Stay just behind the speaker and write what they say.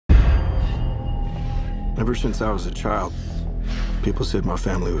Ever since I was a child, people said my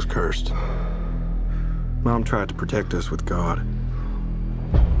family was cursed. Mom tried to protect us with God.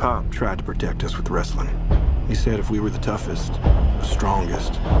 Pop tried to protect us with wrestling. He said if we were the toughest, the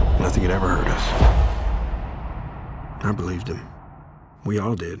strongest, nothing had ever hurt us. I believed him. We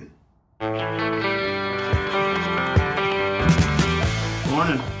all did.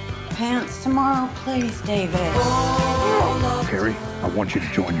 Morning. Pants tomorrow, please, David. Harry, I want you to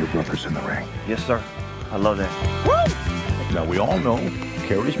join your brothers in the ring. Yes, sir. I love that. Woo! Now, we all know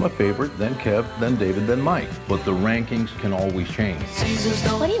Carrie's my favorite, then Kev, then David, then Mike. But the rankings can always change.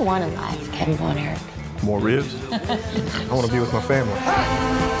 What do you want in life, Kevin Von Erich? More ribs? I want to be with my family.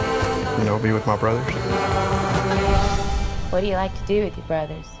 You know, be with my brothers. What do you like to do with your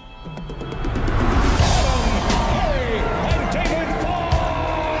brothers?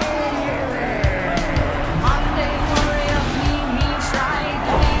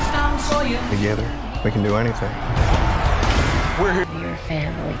 Together, we can do anything. We're here. Your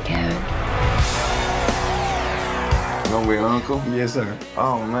family, Kevin. You gonna be an uncle? Yes, sir.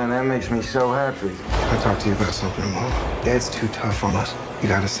 Oh, man, that makes me so happy. I'll talk to you about something, Mom. Dad's too tough on us. You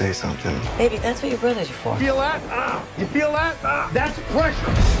gotta say something. Baby, that's what your brothers are for. Feel that? You feel that? That's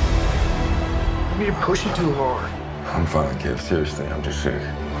pressure. You're pushing too hard. I'm fine, Kev. Seriously, I'm just sick.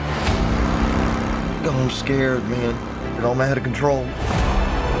 I'm scared, man. It all out of control.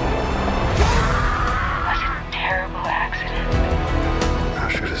 Terrible accident. I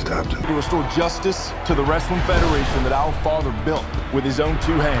should have stopped him. To restore justice to the Wrestling Federation that our father built with his own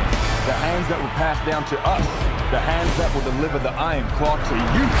two hands. The hands that were passed down to us. The hands that will deliver the Iron Claw to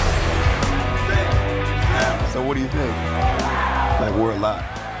you. So what do you think? Like, we're alive.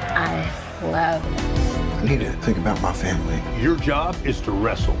 I love it. I need to think about my family. Your job is to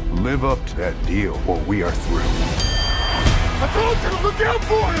wrestle. Live up to that deal, or we are through. I told you to look out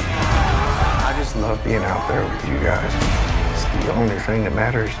for him! I just love being out there with you guys. It's the only thing that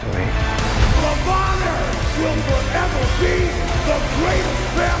matters to me. The Bonner will forever be the greatest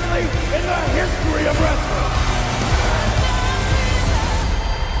family in the